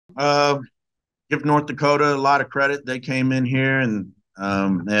Uh, give North Dakota a lot of credit. They came in here and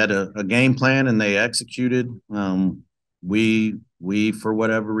they had a game plan and they executed. We for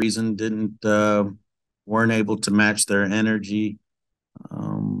whatever reason didn't weren't able to match their energy.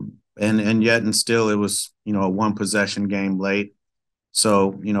 And yet and still it was a one possession game late. So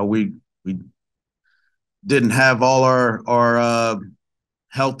we didn't have all our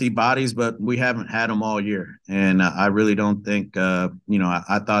healthy bodies, but we haven't had them all year. And I really don't think, I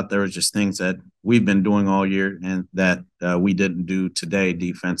thought there was just things that we've been doing all year and that we didn't do today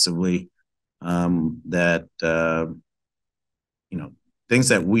defensively. That things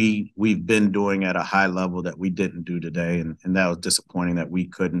that we've been doing at a high level that we didn't do today, and that was disappointing that we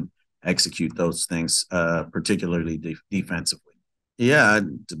couldn't execute those things, particularly defensively. Yeah,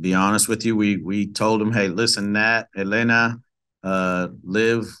 to be honest with you, we told him, hey, listen, Nat, Elena,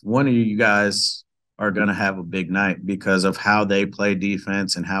 Liv, one of you guys are gonna have a big night because of how they play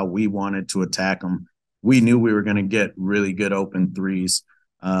defense and how we wanted to attack them. We knew we were gonna get really good open threes.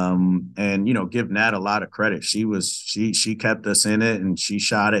 And give Nat a lot of credit. She kept us in it and she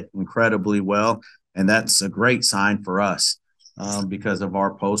shot it incredibly well. And that's a great sign for us. Because of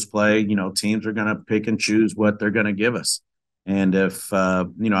our post play, teams are gonna pick and choose what they're gonna give us. And if I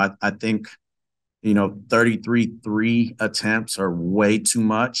think 33 three attempts are way too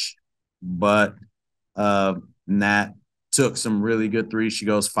much, but Nat took some really good threes. She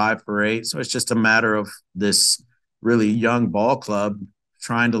goes 5 for 8. So it's just a matter of this really young ball club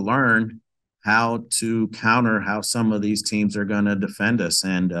trying to learn how to counter how some of these teams are going to defend us.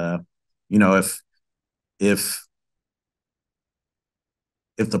 And if if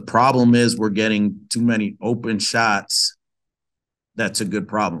the problem is we're getting too many open shots, that's a good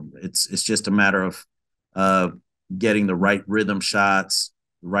problem. It's just a matter of uh, getting the right rhythm shots,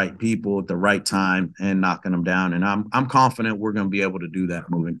 the right people at the right time, and knocking them down. And I'm confident we're going to be able to do that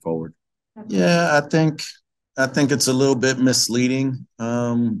moving forward. Yeah, I think it's a little bit misleading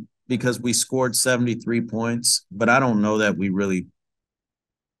because we scored 73 points, but I don't know that we really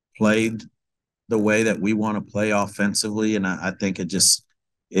played the way that we want to play offensively, and I think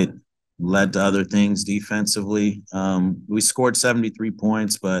it led to other things defensively. We scored 73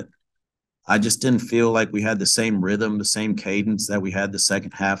 points, but I just didn't feel like we had the same rhythm, the same cadence that we had the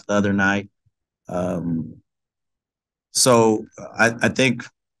second half the other night. Um, so I think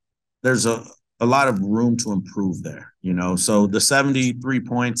there's a lot of room to improve there. So the 73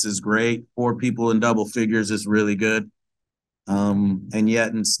 points is great. 4 people in double figures is really good. And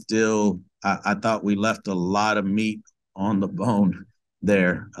yet and still, I thought we left a lot of meat on the bone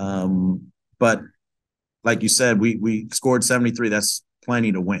there. But like you said, we scored 73. That's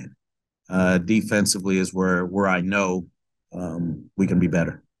plenty to win. Defensively is where I know we can be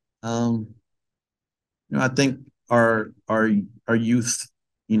better. Um, I think our youth,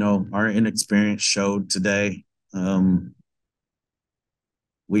 our inexperience showed today.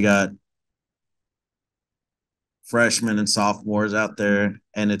 We got freshmen and sophomores out there,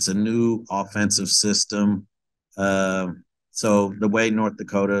 and it's a new offensive system. Uh, so the way North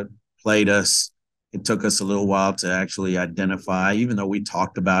Dakota played us, it took us a little while to actually identify, even though we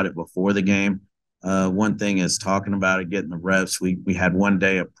talked about it before the game. One thing is talking about it, getting the reps. We had one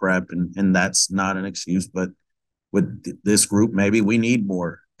day of prep, and that's not an excuse. But with this group, maybe we need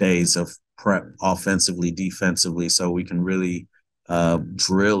more days of prep offensively, defensively, so we can really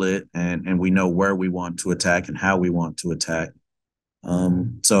drill it and we know where we want to attack and how we want to attack.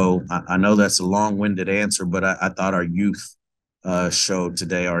 So I know that's a long-winded answer, but I thought our youth showed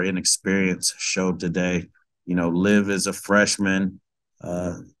today, our inexperience showed today. Liv is a freshman,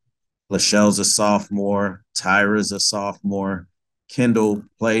 Lachelle's a sophomore, Tyra's a sophomore. Kendall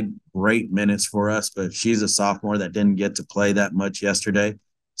played great minutes for us, but she's a sophomore that didn't get to play that much yesterday.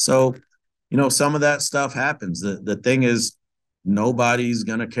 So, some of that stuff happens. The thing is, nobody's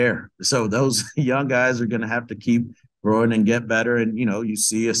gonna care. So those young guys are gonna have to keep growing and get better. And you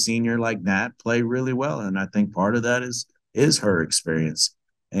see a senior like Nat play really well, and I think part of that is her experience.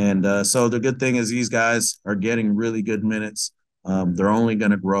 And so the good thing is these guys are getting really good minutes. They're only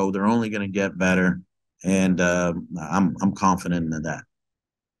going to grow. They're only going to get better, and I'm confident in that.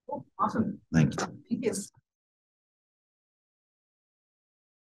 Awesome. Thank you. Thank you.